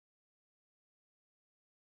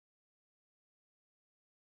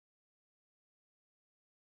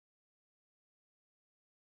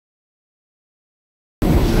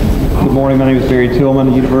morning. My name is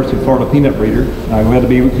Tillman, the University of Florida peanut breeder. I'm glad to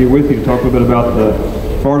be here with you to talk a little bit about the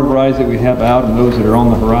Florida varieties that we have out and those that are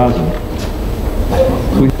on the horizon.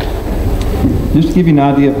 Just to give you an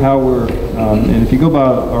idea of how we're, and if you go by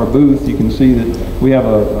our booth, you can see that we have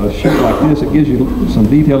a sheet like this. It gives you some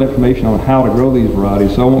detailed information on how to grow these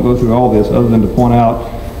varieties. So I won't go through all this other than to point out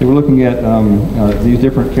that we're looking at these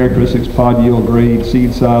different characteristics: pod yield, grade,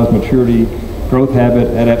 seed size, maturity, growth habit,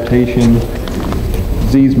 adaptation,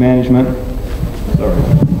 disease management.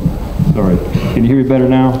 Sorry. Can you hear me better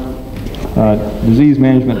now? Disease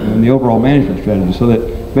management and the overall management strategy, so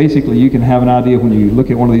that basically you can have an idea when you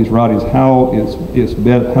look at one of these varieties how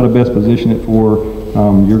how to best position it for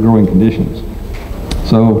your growing conditions.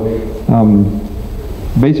 So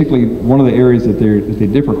basically, one of the areas that they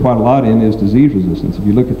differ quite a lot in is disease resistance. If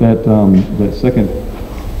you look at that that second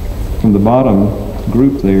from the bottom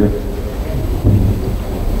group there,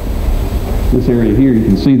 this area here, you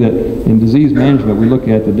can see that in disease management we look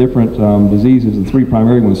at the different diseases, the three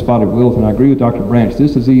primary ones: spotted wilt. And I agree with Dr. Branch,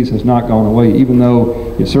 this disease has not gone away. Even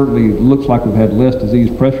though it certainly looks like we've had less disease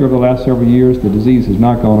pressure over the last several years, the disease has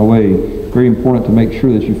not gone away. Very important to make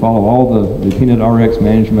sure that you follow all the peanut RX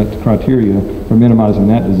management criteria for minimizing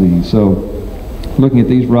that disease. So looking at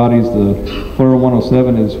these varieties, the Flora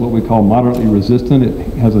 107 is what we call moderately resistant.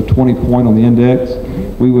 It has a 20 point on the index.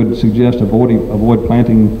 We would suggest avoid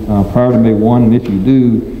planting prior to May 1, and if you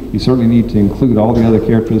do, you certainly need to include all the other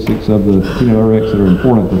characteristics of the peanut RX that are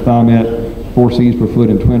important: the thimet, 4 seeds per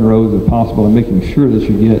foot in twin rows if possible, and making sure that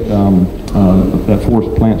you get that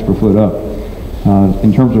 4 plants per foot up.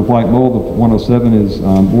 In terms of white mold, the 107 is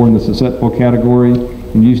more in the susceptible category,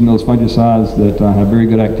 and using those fungicides that have very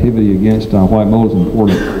good activity against white mold is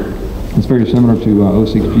important. It's very similar to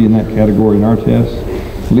O6G in that category in our test.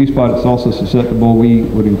 Leaf spot is also susceptible. We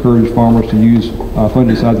would encourage farmers to use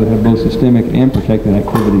fungicides that have both systemic and protected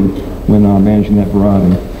activity when managing that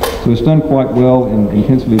variety. So it's done quite well in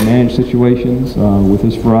intensively managed situations with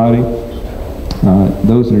this variety,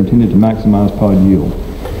 those that are intended to maximize pod yield.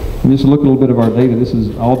 And just to look at a little bit of our data, this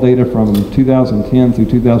is all data from 2010 through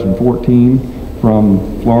 2014 from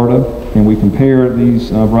Florida, and we compare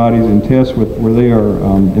these varieties in tests where they are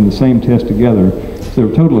in the same test together. So there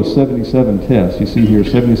are a total of 77 tests. You see here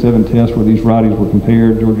 77 tests where these varieties were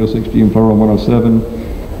compared, Georgia 6G and Flora 107.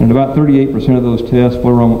 And about 38% of those tests,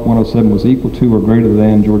 Flora 107 was equal to or greater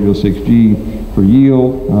than Georgia 6G for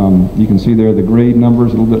yield. You can see there the grade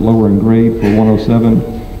numbers, a little bit lower in grade for 107,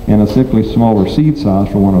 and a simply smaller seed size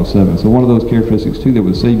for 107. So one of those characteristics too that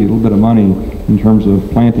would save you a little bit of money in terms of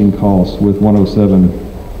planting costs with 107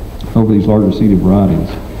 over these larger seeded varieties.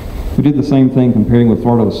 We did the same thing comparing with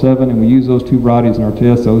Florida 07, and we use those two varieties in our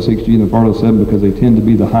test, the O6G and the Florida 07, because they tend to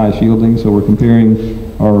be the highest yielding. So we're comparing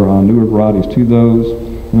our newer varieties to those.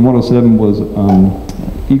 And 107 was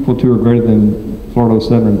equal to or greater than Florida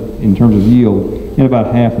 07 in terms of yield in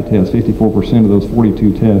about half the tests, 54% of those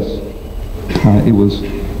 42 tests. It was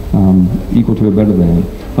equal to or better than.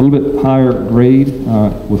 A little bit higher grade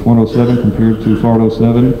with 107 compared to Florida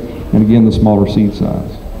 07, and again the smaller seed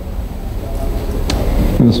size.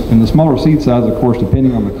 And the smaller seed size, of course,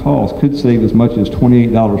 depending on the cost, could save as much as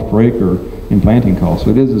 $28 per acre in planting costs.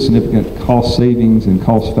 So it is a significant cost savings and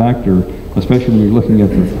cost factor, especially when you're looking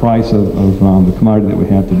at the price of the commodity that we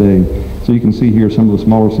have today. So you can see here some of the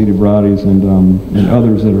smaller seeded varieties and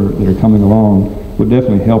others that are coming along would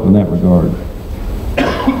definitely help in that regard.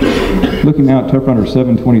 Looking now at Tough Runner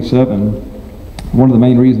 727, one of the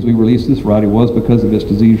main reasons we released this variety was because of its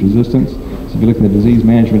disease resistance. So if you look at the disease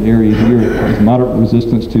management area here, it has moderate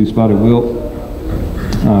resistance to spotted wilt,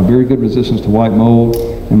 very good resistance to white mold,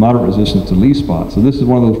 and moderate resistance to leaf spot. So this is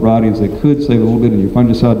one of those varieties that could save a little bit in your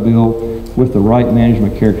fungicide bill with the right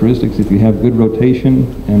management characteristics. If you have good rotation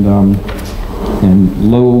and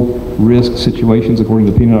low risk situations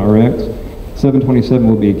according to Peanut RX, 727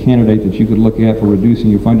 would be a candidate that you could look at for reducing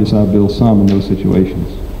your fungicide bill some in those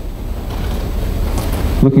situations.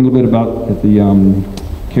 Looking a little bit at the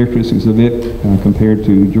characteristics of it compared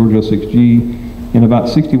to Georgia 6G, in about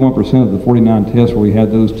 61% of the 49 tests where we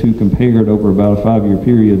had those two compared over about a 5-year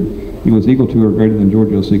period, it was equal to or greater than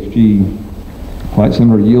Georgia 6G. Quite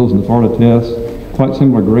similar yields in the Florida test, quite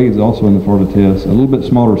similar grades also in the Florida test, a little bit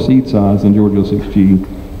smaller seed size than Georgia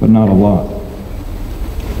 6G, but not a lot.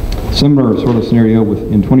 Similar sort of scenario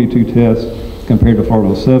in 22 tests compared to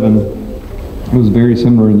Florida 07. It was very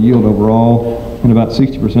similar in yield overall. In about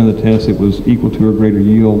 60% of the tests, it was equal to or greater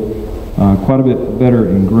yield. Quite a bit better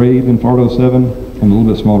in grade than Florida 07, and a little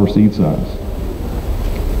bit smaller seed size.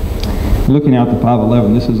 Looking out the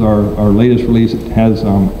 511, this is our latest release. It has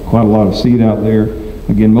quite a lot of seed out there.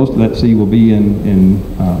 Again, most of that seed will be in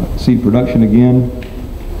seed production again.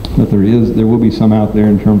 but there will be some out there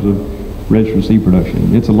in terms of registered seed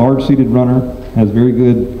production. It's a large seeded runner, has very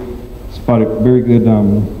good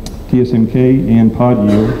TSMK and pod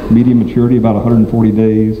yield, medium maturity about 140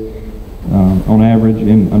 days on average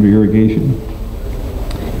under irrigation.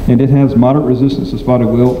 And it has moderate resistance to spotted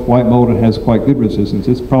wilt. White mold, it has quite good resistance.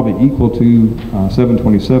 It's probably equal to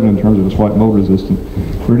 727 in terms of its white mold resistance,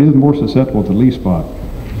 but it is more susceptible to leaf spot.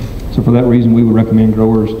 So for that reason, we would recommend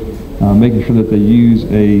growers making sure that they use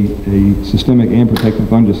a systemic and protective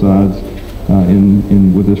fungicides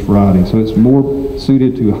with this variety. So it's more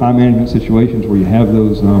suited to high management situations where you have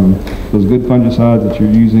those good fungicides that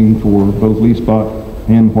you're using for both leaf spot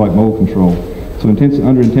and white mold control. So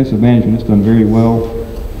under intensive management, it's done very well.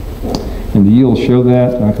 And the yields show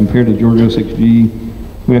that. Compared to Georgia 06G,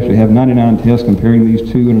 we actually have 99 tests comparing these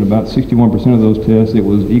two, and in about 61% of those tests, it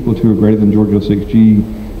was equal to or greater than Georgia 06G,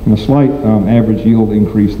 and a slight average yield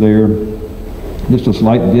increase there. Just a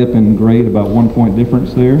slight dip in grade, about 1 point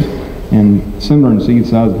difference there, and similar in seed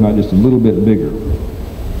size, if not just a little bit bigger.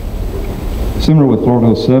 Similar with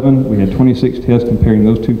Florida 07, we had 26 tests comparing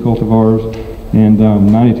those two cultivars, and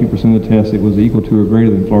 92% of the tests, it was equal to or greater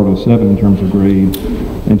than Florida 07 in terms of grade,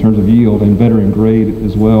 in terms of yield, and better in grade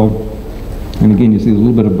as well. And again, you see a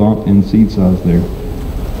little bit of bump in seed size there.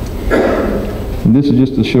 And this is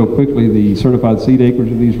just to show quickly the certified seed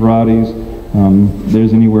acreage of these varieties.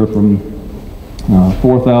 There's anywhere from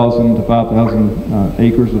 4,000 to 5,000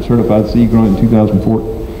 acres of certified seed grown in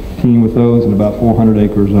 2014 with those, and about 400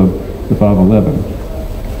 acres of the 511.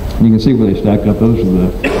 And you can see where they stack up. Those are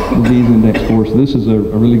the disease index scores. So this is a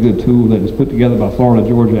really good tool that is put together by Florida,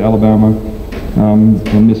 Georgia, Alabama,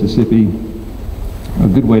 and Mississippi. A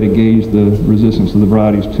good way to gauge the resistance of the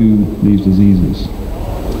varieties to these diseases.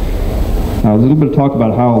 Now, there's a little bit of talk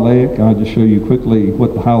about high oleic. I'll just show you quickly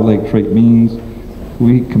what the high oleic trait means.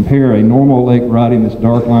 We compare a normal oleic variety in this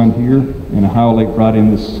dark line here and a high oleic variety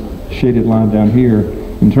in this shaded line down here.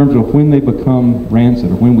 In terms of when they become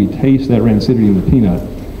rancid, or when we taste that rancidity in the peanut,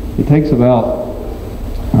 it takes about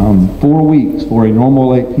 4 weeks for a normal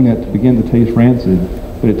oleic peanut to begin to taste rancid,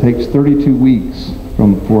 but it takes 32 weeks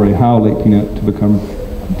for a high oleic peanut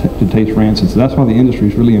to taste rancid. So that's why the industry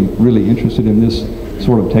is really interested in this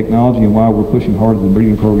sort of technology, and why we're pushing hard in the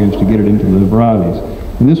breeding programs to get it into the varieties.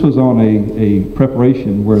 And this was on a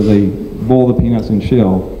preparation where they boil the peanuts in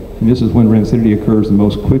shell, and this is when rancidity occurs the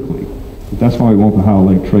most quickly. But that's why we want the high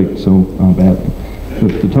oleic trait so badly.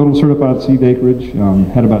 The total certified seed acreage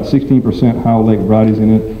had about 16% high oleic varieties in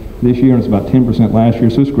it this year, and it's about 10% last year,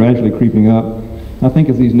 so it's gradually creeping up. I think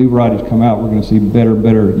as these new varieties come out, we're going to see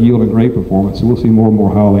better yield and grade performance, so we'll see more and more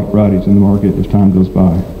high oleic varieties in the market as time goes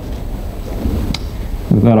by.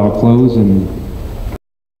 With that, I'll close and